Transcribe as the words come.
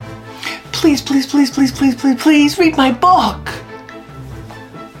Please, please, please, please, please, please, please read my book.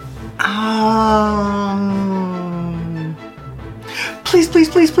 Please, please,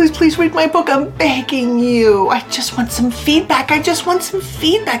 please, please, please read my book. I'm begging you. I just want some feedback. I just want some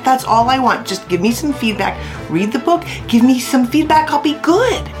feedback. That's all I want. Just give me some feedback. Read the book. Give me some feedback. I'll be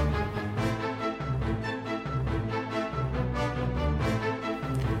good.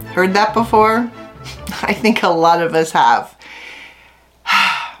 Heard that before? I think a lot of us have.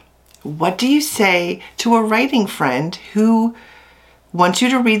 What do you say to a writing friend who wants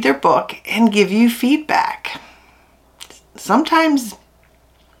you to read their book and give you feedback? Sometimes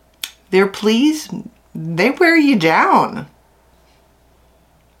their pleas, they wear you down.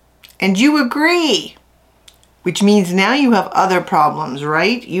 And you agree, which means now you have other problems,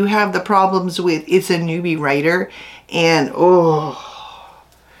 right? You have the problems with it's a newbie writer and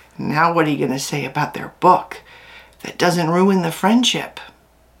now what are you going to say about their book that doesn't ruin the friendship?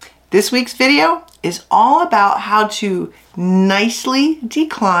 This week's video is all about how to nicely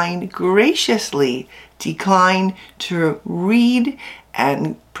decline, graciously decline to read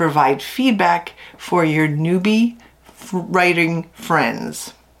and provide feedback for your newbie writing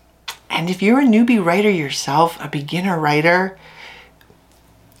friends. And if you're a newbie writer yourself, a beginner writer,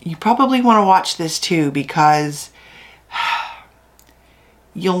 you probably want to watch this too, because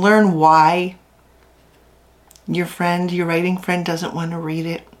you'll learn why your writing friend doesn't want to read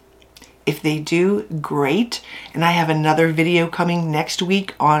it. If they do, great. And I have another video coming next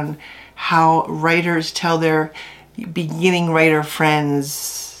week on how writers tell their beginning writer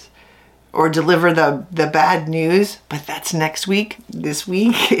friends or deliver the bad news, but that's next week. This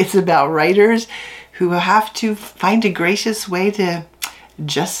week it's about writers who have to find a gracious way to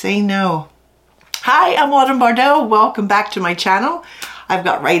just say no. Hi, I'm Autumn Bardot. Welcome back to my channel. I've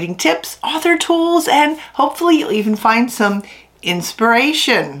got writing tips, author tools, and hopefully you'll even find some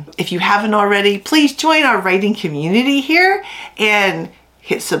inspiration. If you haven't already, please join our writing community here and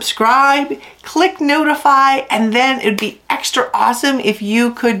hit subscribe, click notify, and then it'd be extra awesome if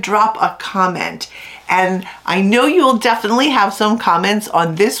you could drop a comment. And I know you'll definitely have some comments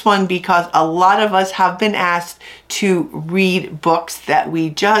on this one because a lot of us have been asked to read books that we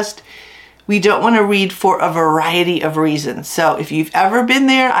don't want to read for a variety of reasons. So if you've ever been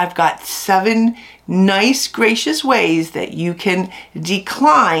there, I've got 7 nice, gracious ways that you can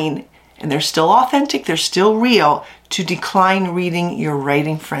decline, and they're still authentic, they're still real, to decline reading your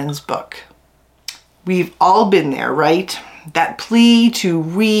writing friend's book. We've all been there, right? That plea to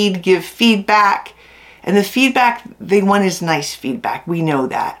read, give feedback, and the feedback they want is nice feedback. We know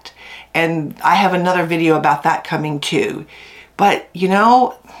that. And I have another video about that coming too. But you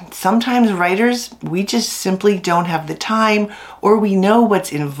know, sometimes writers, we just simply don't have the time, or we know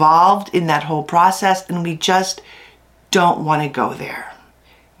what's involved in that whole process and we just don't want to go there.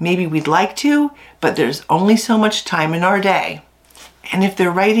 Maybe we'd like to, but there's only so much time in our day. And if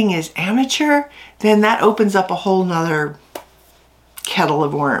their writing is amateur, then that opens up a whole nother kettle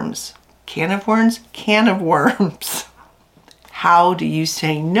of worms. Can of worms? Can of worms. How do you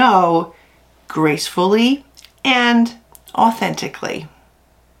say no gracefully and authentically?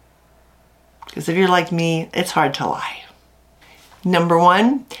 Because if you're like me, it's hard to lie. Number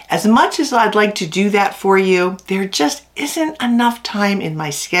 1, as much as I'd like to do that for you, there just isn't enough time in my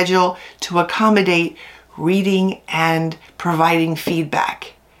schedule to accommodate reading and providing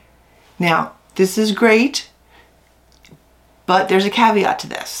feedback. Now, this is great, but there's a caveat to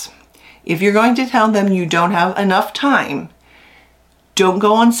this. If you're going to tell them you don't have enough time, don't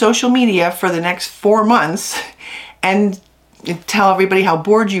go on social media for the next 4 months and tell everybody how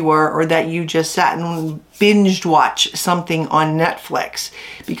bored you were, or that you just sat and binged watch something on Netflix,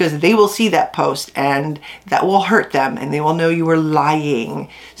 because they will see that post and that will hurt them and they will know you were lying.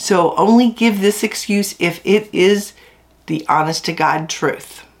 So only give this excuse if it is the honest to God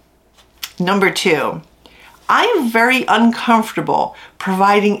truth. Number 2, I am very uncomfortable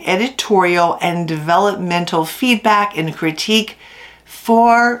providing editorial and developmental feedback and critique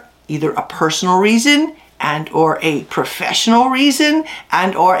for either a personal reason and or a professional reason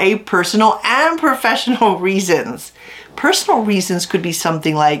and or a personal and professional reasons. Personal reasons could be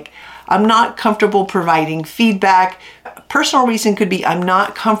something like, I'm not comfortable providing feedback. A personal reason could be, I'm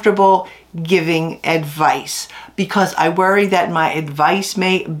not comfortable giving advice because I worry that my advice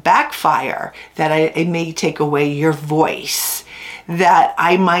may backfire, that it may take away your voice, that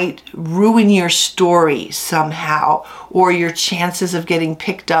I might ruin your story somehow, or your chances of getting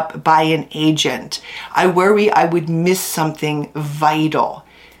picked up by an agent. I worry I would miss something vital.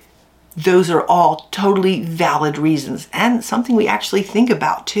 Those are all totally valid reasons and something we actually think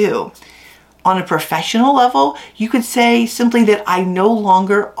about too. On a professional level, you could say simply that I no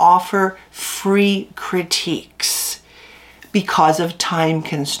longer offer free critiques because of time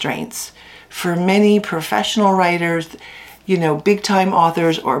constraints. For many professional writers, big time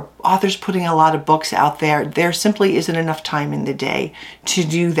authors or authors putting a lot of books out there simply isn't enough time in the day to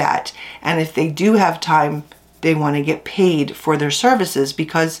do that. And if they do have time, they want to get paid for their services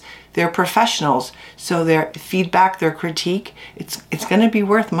because they're professionals. So their feedback, their critique, it's going to be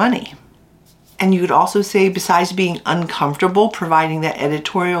worth money. And you could also say, besides being uncomfortable providing that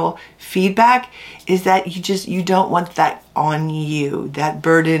editorial feedback, is that you don't want that on you, that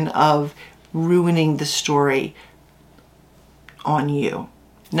burden of ruining the story on you.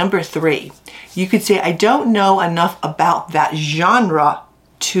 Number 3, you could say, I don't know enough about that genre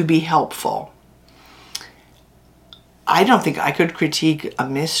to be helpful. I don't think I could critique a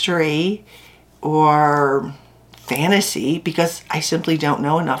mystery or fantasy because I simply don't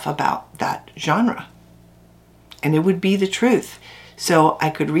know enough about that genre. And it would be the truth. So I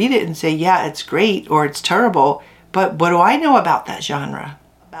could read it and say, yeah, it's great or it's terrible, but what do I know about that genre?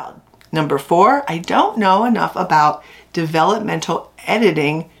 Number 4, I don't know enough about developmental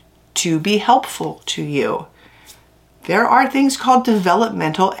editing to be helpful to you. There are things called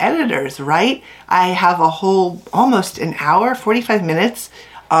developmental editors, right? I have a whole almost an hour, 45 minutes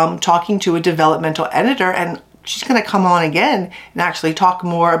talking to a developmental editor, and she's going to come on again and actually talk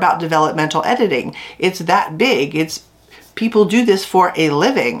more about developmental editing. It's that big. People do this for a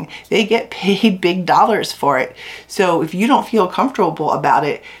living. They get paid big dollars for it. So if you don't feel comfortable about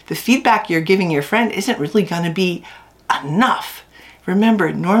it, the feedback you're giving your friend isn't really going to be enough.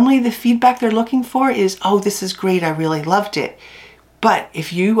 Remember, normally the feedback they're looking for is, oh, this is great, I really loved it. But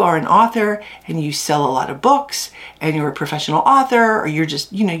if you are an author and you sell a lot of books and you're a professional author, or you're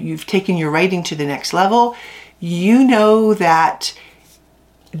just, you've taken your writing to the next level, you know that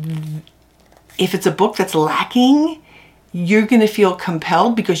if it's a book that's lacking, you're going to feel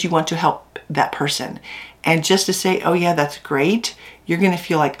compelled because you want to help that person. And just to say, oh yeah, that's great, you're going to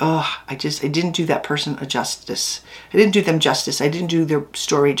feel like, oh, I didn't do that person a justice. I didn't do them justice. I didn't do their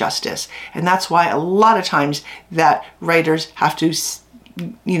story justice. And that's why a lot of times that writers have to,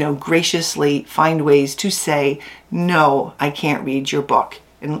 graciously find ways to say, no, I can't read your book.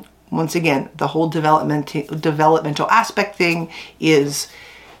 And once again, the whole developmental aspect thing is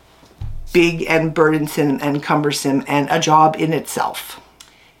big and burdensome and cumbersome and a job in itself.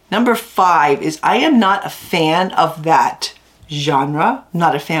 Number 5 is I am not a fan of that genre. I'm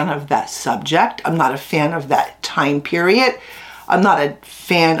not a fan of that subject. I'm not a fan of that time period. I'm not a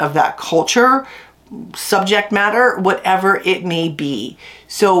fan of that culture, subject matter, whatever it may be.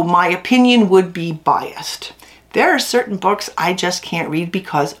 So my opinion would be biased. There are certain books I just can't read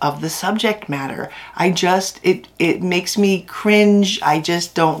because of the subject matter. It makes me cringe. I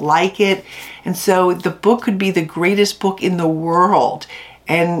just don't like it. And so the book could be the greatest book in the world,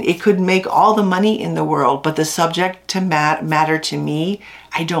 and it could make all the money in the world, but the subject matter to me,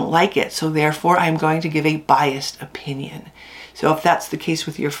 I don't like it. So therefore, I'm going to give a biased opinion. So if that's the case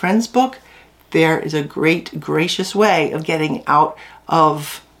with your friend's book, there is a great, gracious way of getting out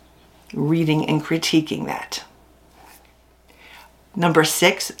of reading and critiquing that. Number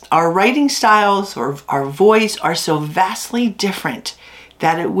 6, our writing styles or our voice are so vastly different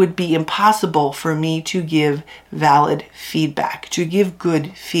that it would be impossible for me to give valid feedback, to give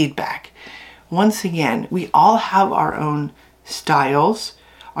good feedback. Once again, we all have our own styles,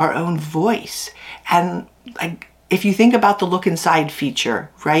 our own voice. And if you think about the Look Inside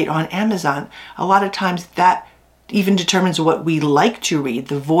feature, right, on Amazon, a lot of times that even determines what we like to read,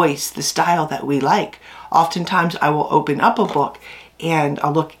 the voice, the style that we like. Oftentimes I will open up a book and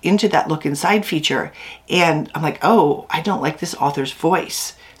I'll look into that Look Inside feature and I'm like, oh, I don't like this author's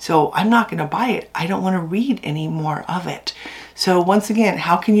voice, so I'm not going to buy it. I don't want to read any more of it. So once again,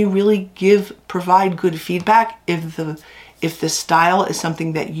 how can you really provide good feedback if the style is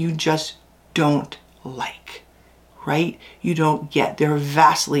something that you just don't like, right? You don't get. They're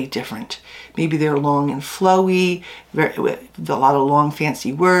vastly different. Maybe they're long and flowy, with a lot of long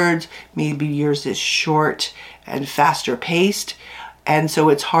fancy words. Maybe yours is short and faster paced. And so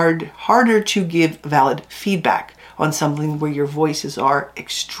it's harder to give valid feedback on something where your voices are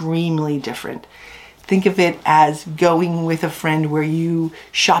extremely different. Think of it as going with a friend where you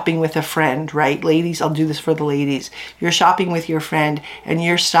shopping with a friend, right? Ladies, I'll do this for the ladies. You're shopping with your friend and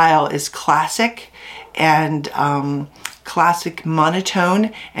your style is classic and classic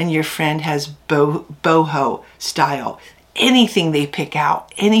monotone, and your friend has boho style. Anything they pick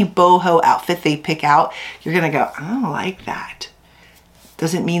out, any boho outfit they pick out, you're going to go, I don't like that.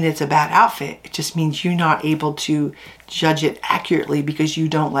 doesn't mean it's a bad outfit. It just means you're not able to judge it accurately because you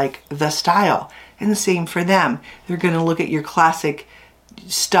don't like the style. And the same for them. They're going to look at your classic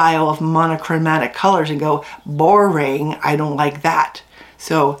style of monochromatic colors and go, boring, I don't like that.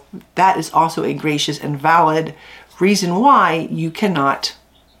 So that is also a gracious and valid reason why you cannot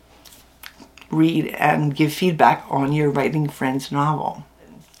read and give feedback on your writing friend's novel.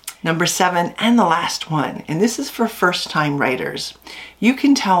 Number 7, and the last one, and this is for first-time writers. You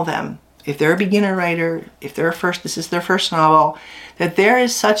can tell them, if they're a beginner writer, if this is their first novel, that there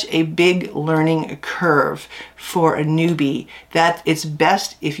is such a big learning curve for a newbie that it's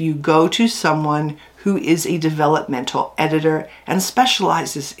best if you go to someone who is a developmental editor and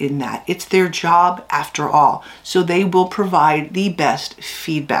specializes in that. It's their job after all, so they will provide the best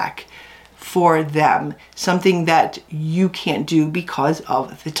feedback for them, something that you can't do because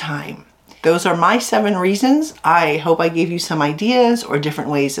of the time. Those are my 7 reasons. I hope I gave you some ideas or different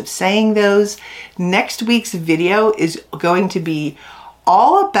ways of saying those. Next week's video is going to be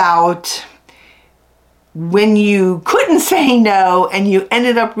all about when you couldn't say no and you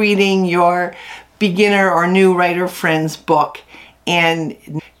ended up reading your beginner or new writer friend's book, and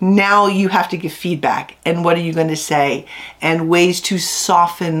now you have to give feedback, and what are you going to say, and ways to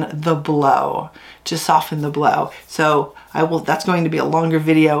soften the blow, So that's going to be a longer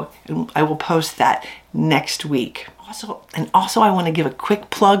video, and I will post that next week. Also, I want to give a quick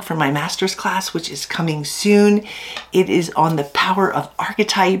plug for my master's class, which is coming soon. It is on the power of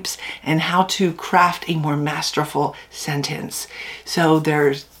archetypes and how to craft a more masterful sentence. So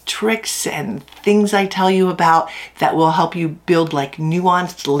there's tricks and things I tell you about that will help you build like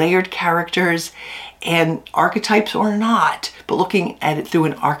nuanced, layered characters, and archetypes or not, but looking at it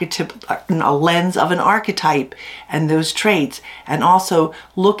through a lens of an archetype and those traits, and also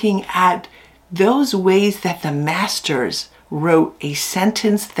looking at those ways that the masters wrote a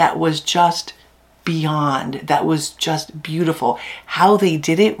sentence that was just beyond, that was just beautiful. How they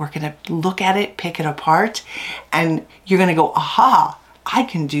did it, we're going to look at it, pick it apart, and you're going to go, aha, I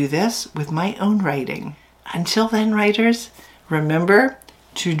can do this with my own writing. Until then, writers, remember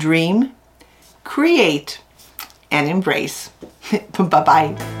to dream, create, and embrace.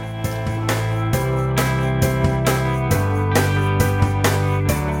 Bye-bye.